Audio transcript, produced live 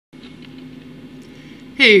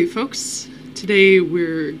Hey folks, today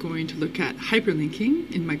we're going to look at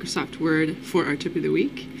hyperlinking in Microsoft Word for our tip of the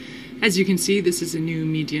week. As you can see, this is a new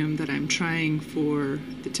medium that I'm trying for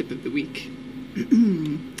the tip of the week.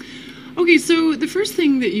 Okay, so the first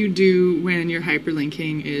thing that you do when you're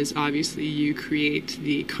hyperlinking is obviously you create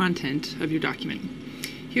the content of your document.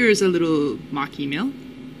 Here is a little mock email.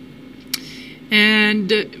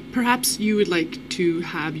 And perhaps you would like to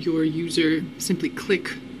have your user simply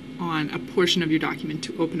click on a portion of your document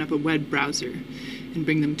to open up a web browser and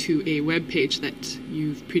bring them to a web page that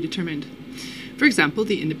you've predetermined. For example,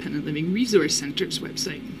 the Independent Living Resource Center's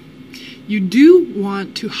website. You do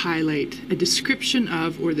want to highlight a description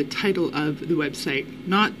of or the title of the website,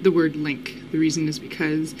 not the word link. The reason is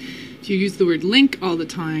because if you use the word link all the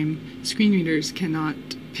time, screen readers cannot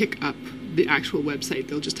pick up the actual website.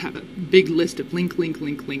 They'll just have a big list of link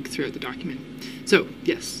throughout the document. So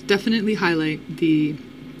yes, definitely highlight the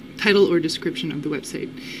title or description of the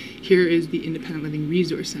website. Here is the Independent Living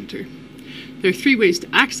Resource Center. There are three ways to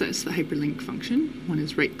access the hyperlink function. One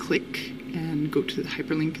is right-click and go to the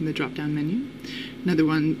hyperlink in the drop-down menu. Another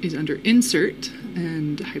one is under Insert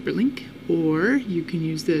and Hyperlink, or you can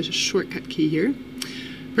use the shortcut key here.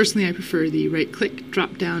 Personally, I prefer the right-click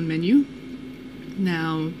drop-down menu.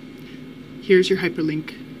 Now, here's your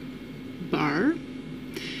hyperlink bar.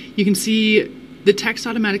 You can see the text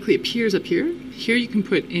automatically appears up here. Here you can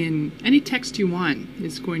put in any text you want.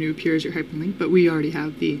 It's going to appear as your hyperlink, but we already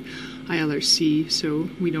have the ILRC, so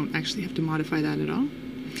we don't actually have to modify that at all.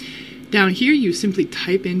 Down here, you simply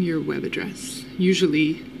type in your web address.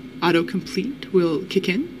 Usually, autocomplete will kick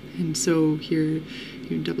in, and so here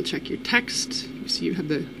you double check your text. You see you have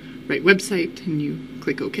the right website, and you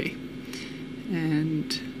click OK.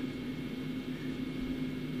 And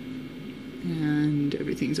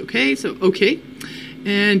everything's okay, so okay.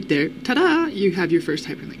 And there, ta-da, you have your first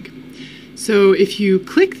hyperlink. So if you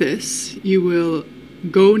click this, you will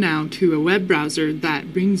go now to a web browser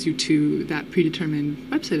that brings you to that predetermined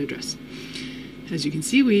website address. As you can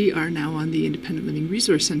see, we are now on the Independent Living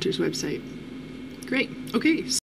Resource Center's website. Great, okay.